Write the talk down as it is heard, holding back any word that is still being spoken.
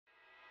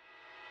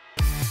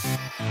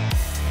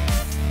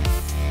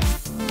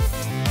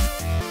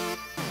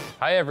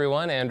Hi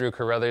everyone, Andrew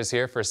Carruthers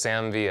here for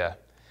Sam Villa.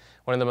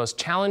 One of the most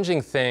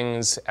challenging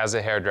things as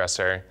a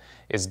hairdresser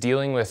is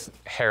dealing with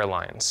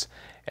hairlines.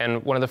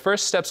 And one of the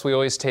first steps we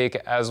always take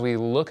as we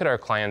look at our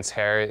client's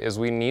hair is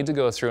we need to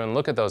go through and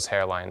look at those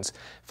hairlines,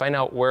 find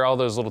out where all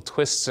those little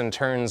twists and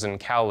turns and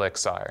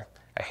cowlicks are.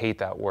 I hate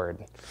that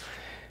word.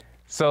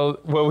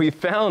 So what we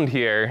found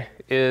here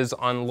is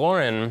on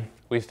Lauren,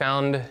 we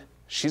found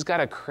she's got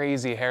a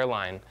crazy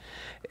hairline.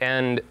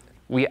 And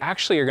we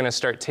actually are gonna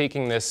start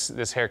taking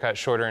this haircut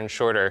shorter and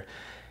shorter.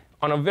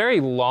 On a very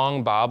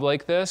long bob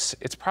like this,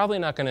 it's probably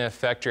not gonna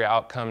affect your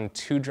outcome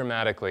too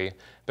dramatically,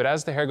 but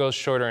as the hair goes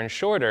shorter and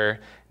shorter,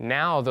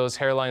 now those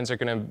hairlines are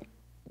gonna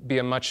be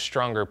a much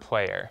stronger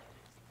player.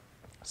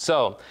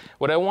 So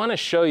what I wanna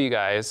show you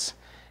guys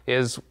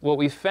is what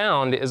we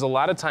found is a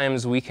lot of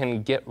times we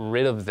can get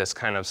rid of this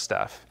kind of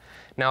stuff.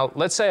 Now,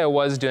 let's say I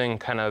was doing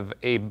kind of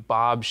a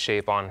bob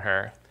shape on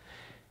her.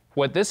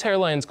 What this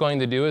hairline is going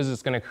to do is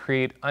it's going to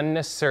create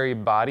unnecessary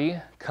body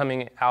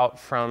coming out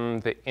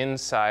from the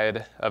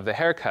inside of the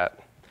haircut.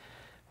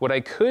 What I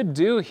could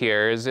do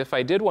here is if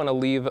I did want to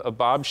leave a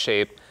bob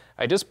shape,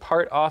 I just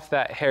part off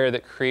that hair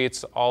that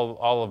creates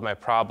all of my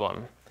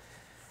problem.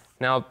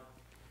 Now,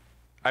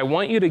 I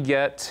want you to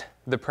get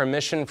the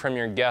permission from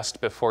your guest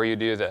before you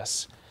do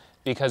this.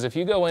 Because if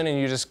you go in and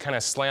you just kind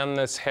of slam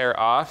this hair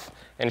off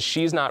and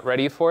she's not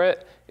ready for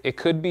it, it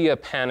could be a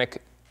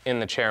panic in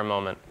the chair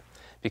moment,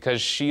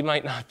 because she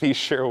might not be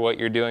sure what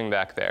you're doing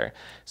back there.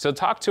 So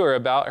talk to her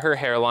about her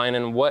hairline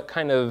and what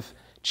kind of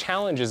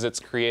challenges it's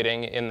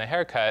creating in the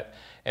haircut,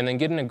 and then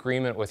get an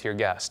agreement with your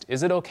guest.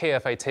 Is it okay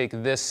if I take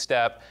this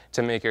step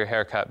to make your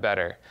haircut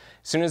better?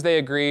 As soon as they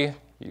agree,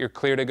 you're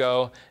clear to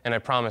go, and I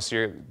promise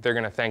you, they're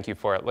gonna thank you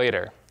for it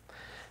later.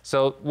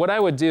 So what I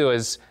would do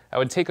is, I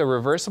would take a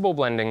reversible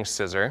blending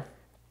scissor,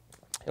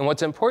 and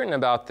what's important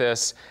about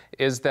this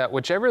is that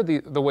whichever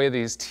the way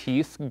these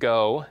teeth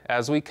go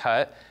as we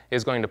cut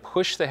is going to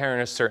push the hair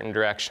in a certain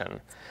direction.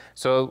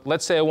 So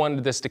let's say I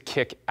wanted this to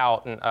kick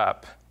out and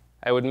up.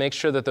 I would make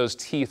sure that those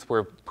teeth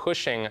were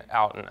pushing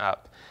out and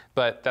up,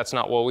 but that's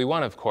not what we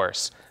want, of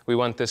course. We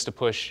want this to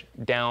push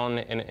down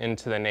and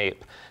into the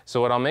nape.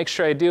 So what I'll make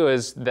sure I do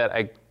is that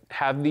I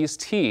have these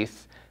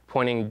teeth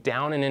pointing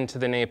down and into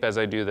the nape as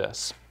I do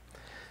this.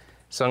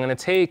 So I'm gonna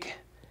take,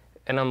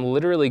 and I'm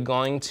literally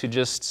going to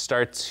just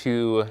start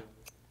to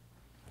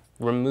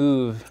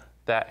remove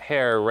that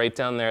hair right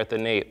down there at the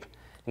nape.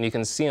 And you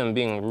can see I'm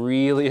being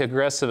really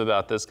aggressive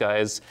about this,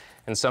 guys.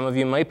 And some of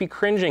you might be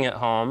cringing at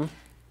home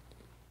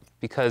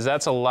because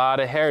that's a lot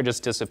of hair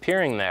just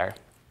disappearing there.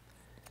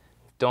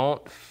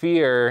 Don't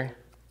fear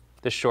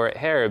the short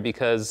hair,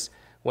 because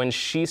when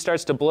she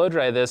starts to blow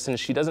dry this and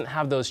she doesn't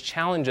have those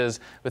challenges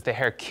with the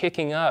hair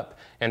kicking up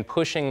and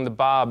pushing the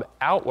bob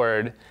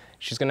outward,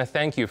 she's gonna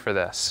thank you for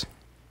this.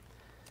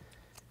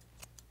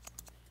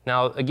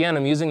 Now, again,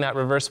 I'm using that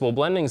reversible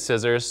blending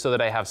scissors so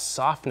that I have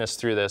softness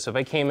through this. If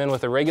I came in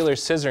with a regular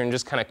scissor and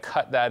just kind of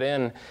cut that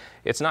in,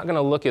 it's not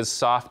gonna look as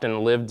soft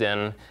and lived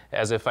in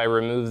as if I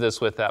remove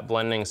this with that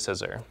blending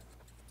scissor.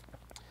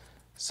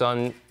 So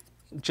I'm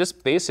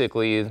just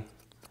basically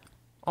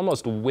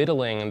almost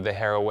whittling the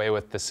hair away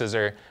with the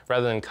scissor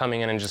rather than coming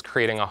in and just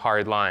creating a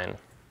hard line.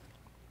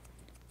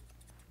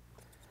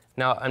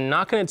 Now, I'm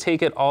not gonna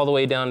take it all the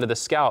way down to the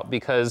scalp,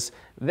 because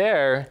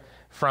there,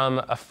 from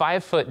a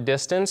 5-foot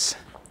distance,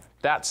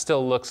 that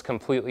still looks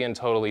completely and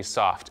totally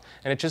soft,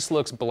 and it just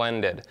looks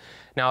blended.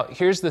 Now,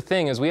 here's the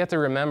thing, is we have to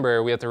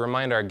remember, we have to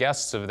remind our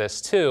guests of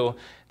this too,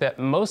 that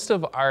most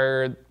of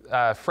our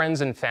friends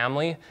and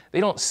family,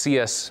 they don't see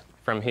us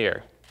from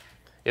here.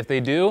 If they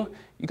do,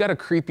 you got a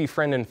creepy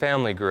friend and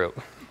family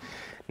group.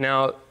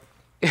 Now,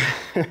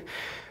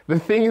 the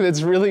thing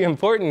that's really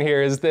important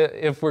here is that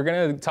if we're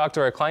gonna talk to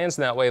our clients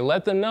in that way,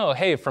 let them know,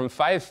 hey, from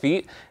 5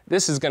 feet,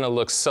 this is gonna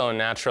look so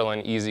natural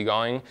and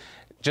easygoing.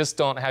 Just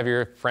don't have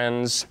your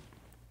friends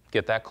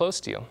get that close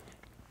to you.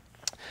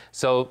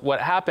 So what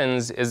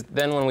happens is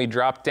then when we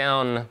drop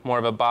down more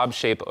of a bob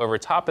shape over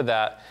top of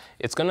that,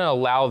 it's gonna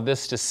allow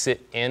this to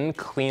sit in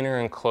cleaner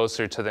and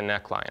closer to the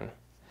neckline.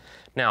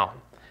 Now,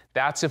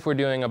 that's if we're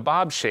doing a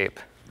bob shape.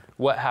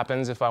 What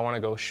happens if I wanna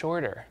go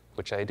shorter,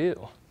 which I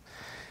do?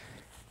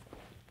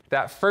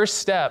 That first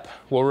step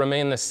will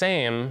remain the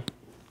same,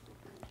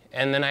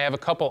 and then I have a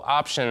couple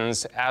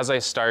options as I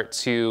start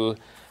to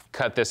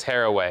cut this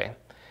hair away.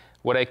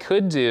 What I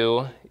could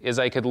do is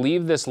I could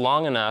leave this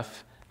long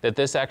enough that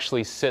this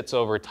actually sits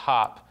over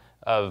top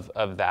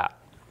of that.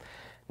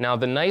 Now,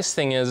 the nice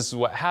thing is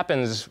what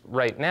happens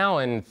right now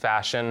in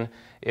fashion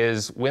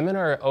is women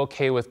are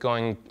okay with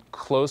going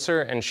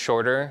closer and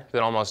shorter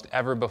than almost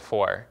ever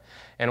before.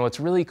 And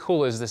what's really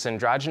cool is this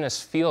androgynous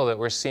feel that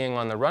we're seeing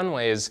on the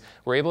runways,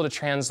 we're able to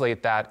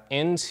translate that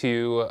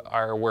into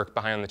our work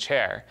behind the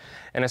chair.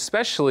 And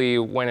especially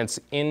when it's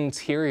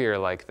interior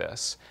like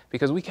this,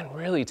 because we can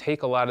really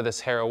take a lot of this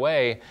hair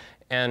away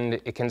and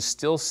it can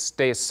still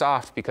stay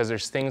soft because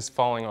there's things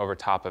falling over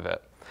top of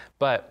it.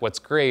 But what's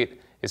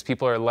great is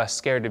people are less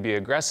scared to be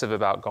aggressive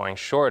about going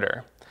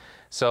shorter.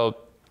 So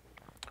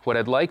what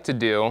I'd like to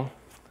do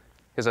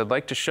is I'd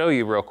like to show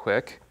you real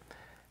quick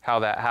how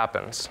that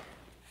happens.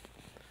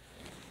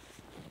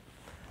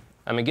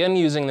 I'm again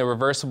using the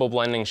reversible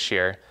blending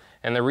shear,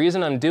 and the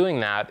reason I'm doing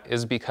that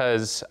is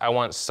because I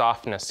want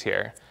softness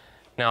here.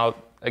 Now,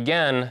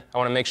 again, I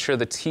want to make sure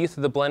the teeth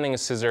of the blending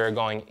scissor are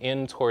going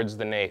in towards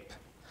the nape.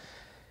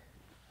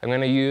 I'm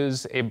going to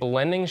use a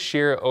blending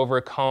shear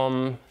over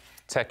comb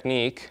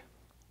technique,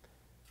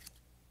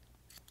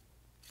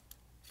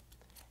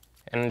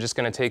 and I'm just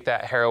going to take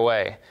that hair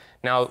away.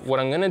 Now, what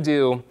I'm going to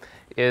do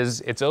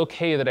is, it's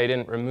okay that I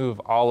didn't remove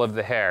all of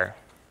the hair.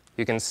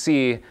 You can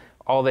see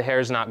all the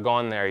hair's not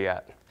gone there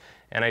yet.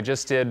 And I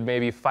just did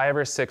maybe 5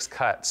 or 6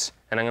 cuts,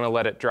 and I'm going to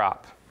let it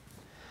drop.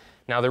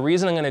 Now, the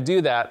reason I'm going to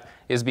do that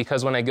is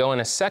because when I go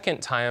in a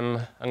second time,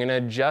 I'm going to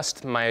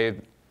adjust my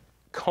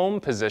comb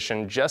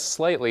position just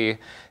slightly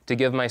to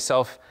give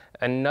myself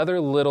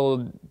another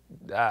little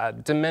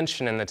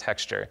dimension in the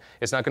texture.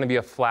 It's not going to be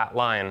a flat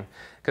line,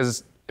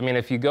 because I mean,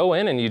 if you go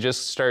in and you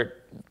just start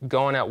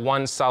going at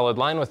one solid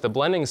line with the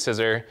blending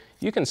scissor,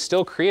 you can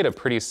still create a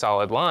pretty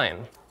solid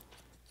line.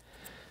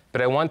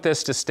 But I want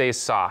this to stay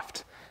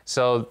soft.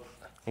 So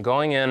I'm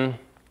going in,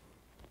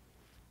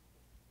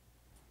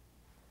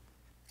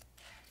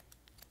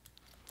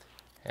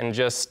 and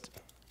just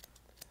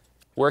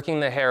working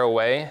the hair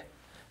away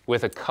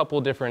with a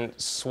couple different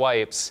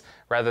swipes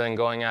rather than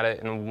going at it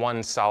in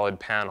one solid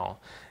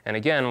panel. And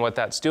again, what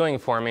that's doing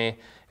for me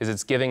is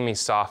it's giving me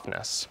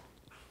softness.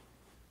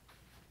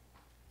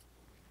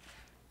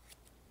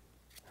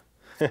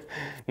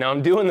 Now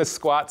I'm doing the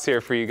squats here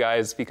for you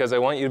guys because I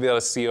want you to be able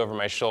to see over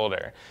my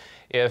shoulder.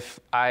 If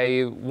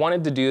I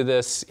wanted to do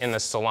this in the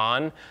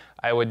salon,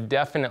 I would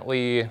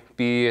definitely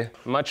be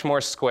much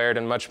more squared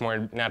and much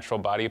more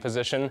natural body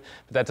position,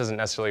 but that doesn't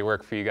necessarily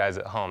work for you guys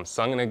at home.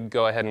 So I'm gonna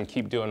go ahead and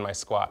keep doing my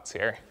squats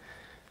here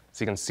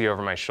so you can see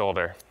over my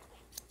shoulder.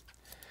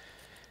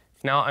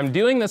 Now I'm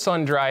doing this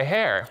on dry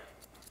hair.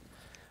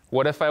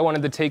 What if I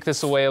wanted to take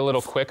this away a little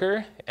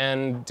quicker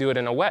and do it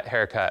in a wet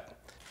haircut?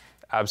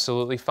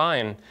 Absolutely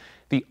fine.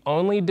 The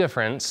only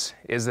difference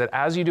is that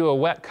as you do a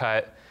wet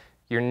cut,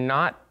 you're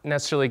not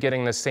necessarily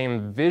getting the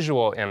same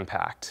visual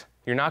impact.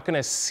 You're not going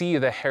to see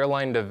the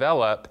hairline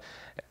develop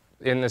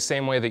in the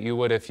same way that you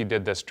would if you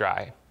did this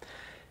dry.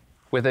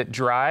 With it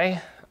dry,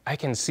 I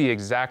can see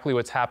exactly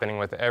what's happening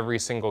with every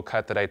single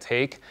cut that I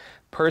take.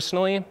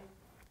 Personally,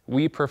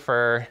 we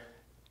prefer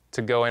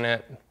to go in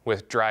it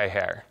with dry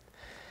hair.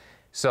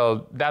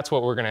 So that's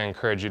what we're going to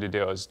encourage you to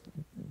do, is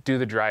do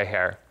the dry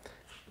hair.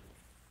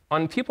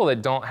 On people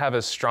that don't have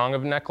as strong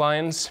of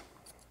necklines,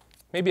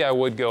 maybe I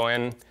would go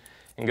in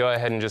and go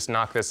ahead and just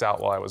knock this out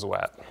while I was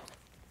wet.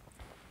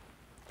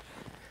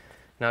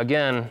 Now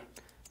again,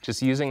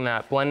 just using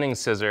that blending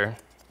scissor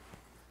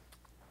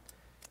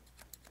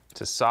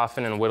to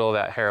soften and whittle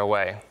that hair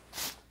away.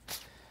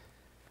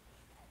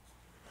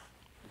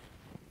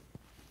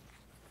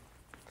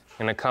 I'm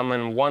gonna come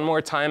in one more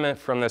time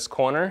from this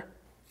corner,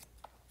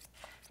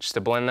 just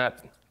to blend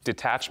that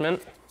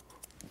detachment.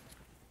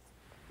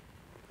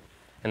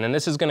 And then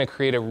this is going to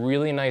create a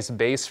really nice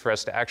base for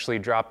us to actually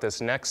drop this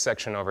next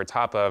section over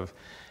top of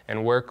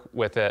and work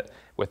with it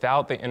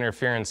without the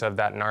interference of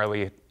that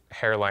gnarly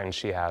hairline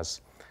she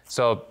has.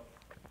 So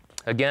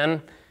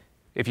again,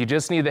 if you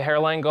just need the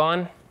hairline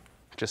gone,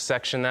 just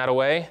section that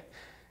away.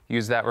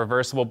 Use that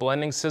reversible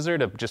blending scissor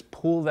to just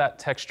pull that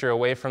texture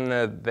away from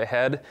the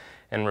head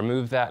and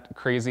remove that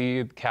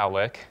crazy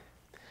cowlick.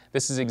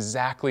 This is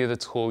exactly the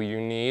tool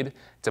you need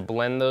to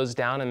blend those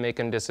down and make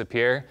them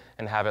disappear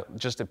and have it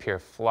just appear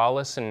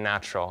flawless and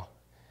natural.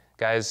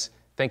 Guys,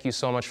 thank you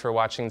so much for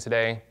watching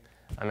today.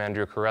 I'm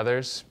Andrew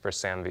Carruthers for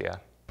Sam Villa.